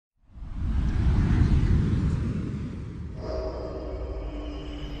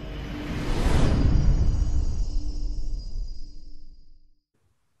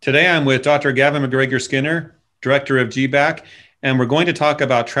Today I'm with Dr. Gavin Macgregor-Skinner, Director of GBAC, and we're going to talk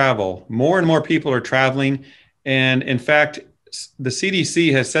about travel. More and more people are traveling, and in fact, the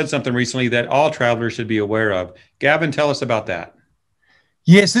CDC has said something recently that all travelers should be aware of. Gavin, tell us about that.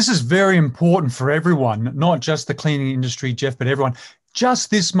 Yes, this is very important for everyone, not just the cleaning industry, Jeff, but everyone. Just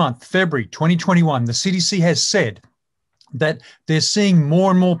this month, February 2021, the CDC has said that they're seeing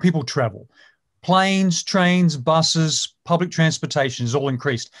more and more people travel. Planes, trains, buses, public transportation is all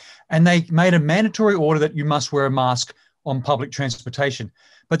increased. And they made a mandatory order that you must wear a mask on public transportation.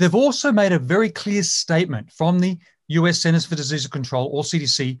 But they've also made a very clear statement from the US Centers for Disease Control, or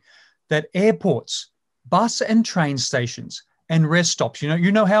CDC, that airports, bus and train stations, and rest stops,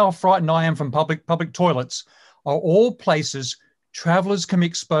 you know how frightened I am from public toilets, are all places travelers can be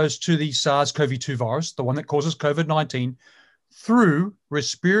exposed to the SARS-CoV-2 virus, the one that causes COVID-19, through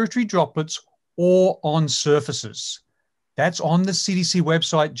respiratory droplets or on surfaces. That's on the CDC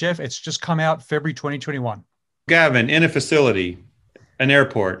website, Jeff. It's just come out February 2021. Gavin, in a facility, an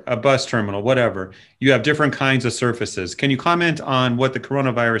airport, a bus terminal, whatever, you have different kinds of surfaces. Can you comment on what the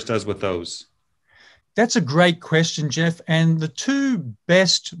coronavirus does with those? That's a great question, Jeff. And the two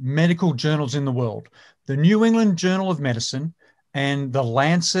best medical journals in the world, the New England Journal of Medicine and the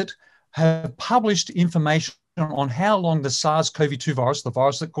Lancet, have published information on how long the SARS-CoV-2 virus, the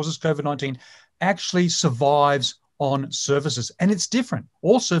virus that causes COVID-19, actually survives on surfaces. And it's different.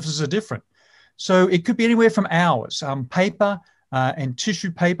 All surfaces are different. So it could be anywhere from hours. Paper and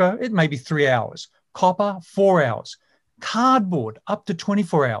tissue paper, it may be 3 hours. Copper, 4 hours. Cardboard, up to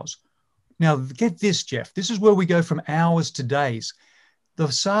 24 hours. Now, get this, Jeff. This is where we go from hours to days.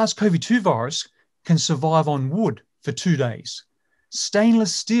 The SARS-CoV-2 virus can survive on wood for 2 days,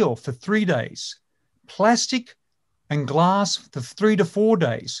 stainless steel for 3 days, plastic and glass for 3 to 4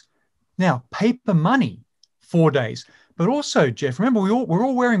 days. Now, paper money, 4 days. But also, Jeff, remember, we're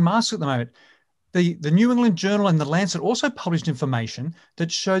all wearing masks at the moment. The New England Journal and the Lancet also published information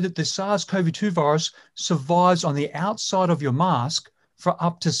that showed that the SARS-CoV-2 virus survives on the outside of your mask for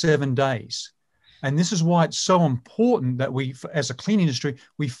up to 7 days. And this is why it's so important that we, as a cleaning industry,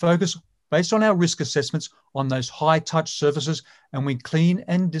 we focus based on our risk assessments on those high touch surfaces, and we clean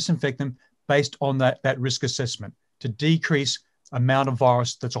and disinfect them based on that risk assessment to decrease amount of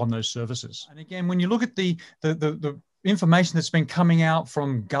virus that's on those surfaces. And again, when you look at the information that's been coming out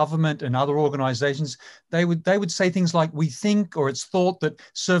from government and other organizations, they would say things like, we think, or it's thought that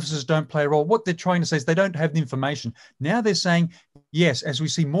surfaces don't play a role. What they're trying to say is they don't have the information. Now they're saying, yes, as we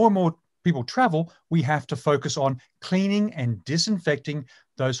see more and more people travel, we have to focus on cleaning and disinfecting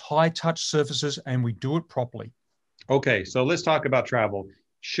those high touch surfaces, and we do it properly. Okay, so let's talk about travel.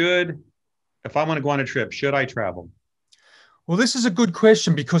 If I want to go on a trip, should I travel? Well, this is a good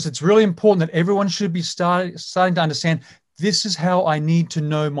question because it's really important that everyone should be starting to understand this is how I need to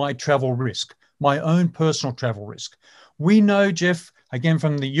know my travel risk, my own personal travel risk. We know, Jeff, again,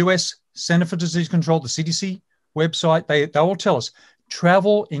 from the US Center for Disease Control, the CDC website, they will tell us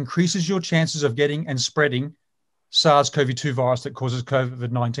travel increases your chances of getting and spreading SARS-CoV-2 virus that causes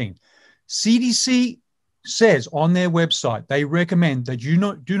COVID-19. CDC says on their website, they recommend that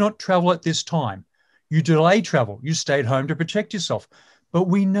you do not travel at this time. You delay travel, you stay at home to protect yourself. But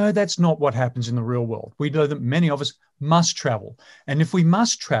we know that's not what happens in the real world. We know that many of us must travel. And if we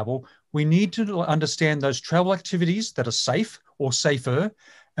must travel, we need to understand those travel activities that are safe or safer.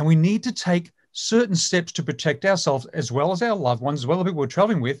 And we need to take certain steps to protect ourselves as well as our loved ones, as well as people we're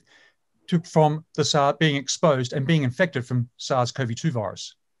traveling with, from the SARS being exposed and being infected from SARS-CoV-2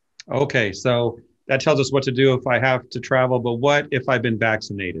 virus. Okay, so that tells us what to do if I have to travel, but what if I've been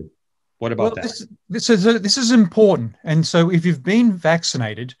vaccinated? What about that? This is important. And so if you've been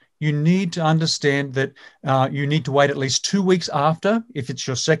vaccinated, you need to understand that you need to wait at least 2 weeks after, if it's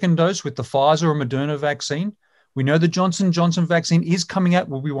your second dose with the Pfizer or Moderna vaccine. We know the Johnson & Johnson vaccine is coming out,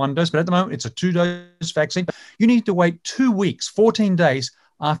 will be 1 dose, but at the moment it's a 2-dose vaccine. You need to wait 2 weeks, 14 days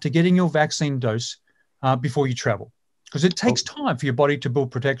after getting your vaccine dose before you travel, because it takes time for your body to build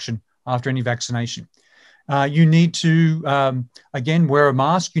protection after any vaccination. You need to, again, wear a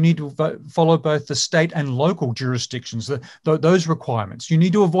mask. You need to follow both the state and local jurisdictions, those requirements. You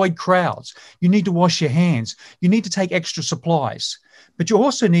need to avoid crowds. You need to wash your hands. You need to take extra supplies. But you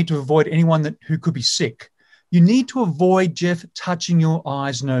also need to avoid anyone who could be sick. You need to avoid, Jeff, touching your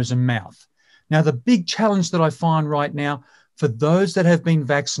eyes, nose, and mouth. Now, the big challenge that I find right now for those that have been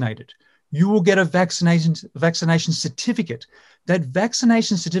vaccinated, you will get a vaccination certificate. That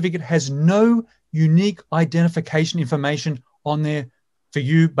vaccination certificate has no unique identification information on there for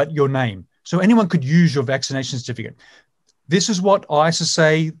you but your name. So anyone could use your vaccination certificate. This is what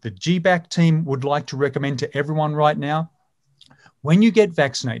ISSA, the GBAC team, would like to recommend to everyone right now. When you get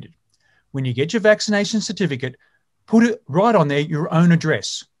vaccinated, when you get your vaccination certificate, put it right on there, your own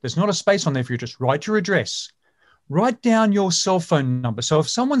address. There's not a space on there for you, just write your address. Write down your cell phone number. So if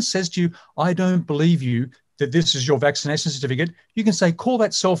someone says to you, I don't believe you that this is your vaccination certificate, you can say, call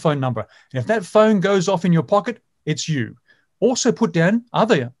that cell phone number. And if that phone goes off in your pocket, it's you. Also put down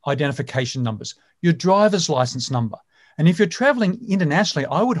other identification numbers, your driver's license number. And if you're traveling internationally,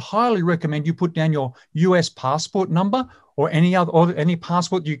 I would highly recommend you put down your US passport number or any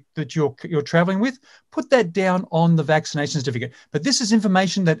passport that you're traveling with. Put that down on the vaccination certificate. But this is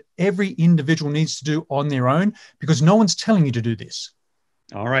information that every individual needs to do on their own because no one's telling you to do this.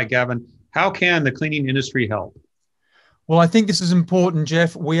 All right, Gavin. How can the cleaning industry help? Well, I think this is important,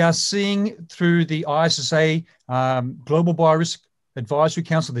 Jeff. We are seeing through the ISSA Global Biorisk Advisory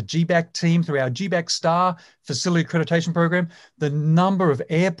Council, the GBAC team, through our GBAC Star Facility Accreditation Program, the number of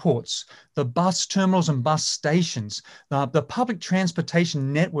airports, the bus terminals and bus stations, the public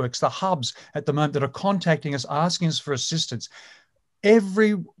transportation networks, the hubs at the moment that are contacting us, asking us for assistance.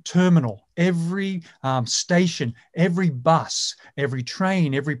 Every terminal, every station, every bus, every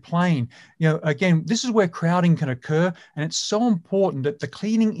train, every plane, again, this is where crowding can occur. And it's so important that the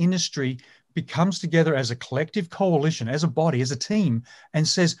cleaning industry becomes together as a collective coalition, as a body, as a team, and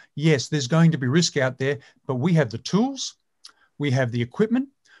says, yes, there's going to be risk out there, but we have the tools, we have the equipment,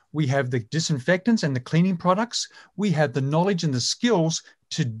 we have the disinfectants and the cleaning products, we have the knowledge and the skills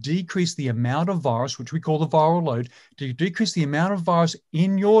to decrease the amount of virus, which we call the viral load, to decrease the amount of virus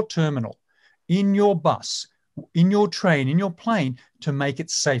in your terminal, in your bus, in your train, in your plane, to make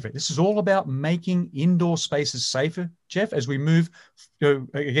it safer. This is all about making indoor spaces safer, Jeff, as we move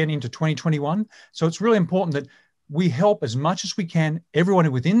again into 2021. So it's really important that we help as much as we can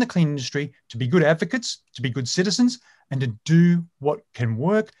everyone within the clean industry to be good advocates, to be good citizens, and to do what can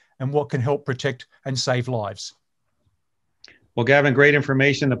work and what can help protect and save lives. Well, Gavin, great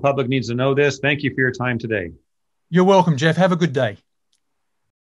information. The public needs to know this. Thank you for your time today. You're welcome, Jeff. Have a good day.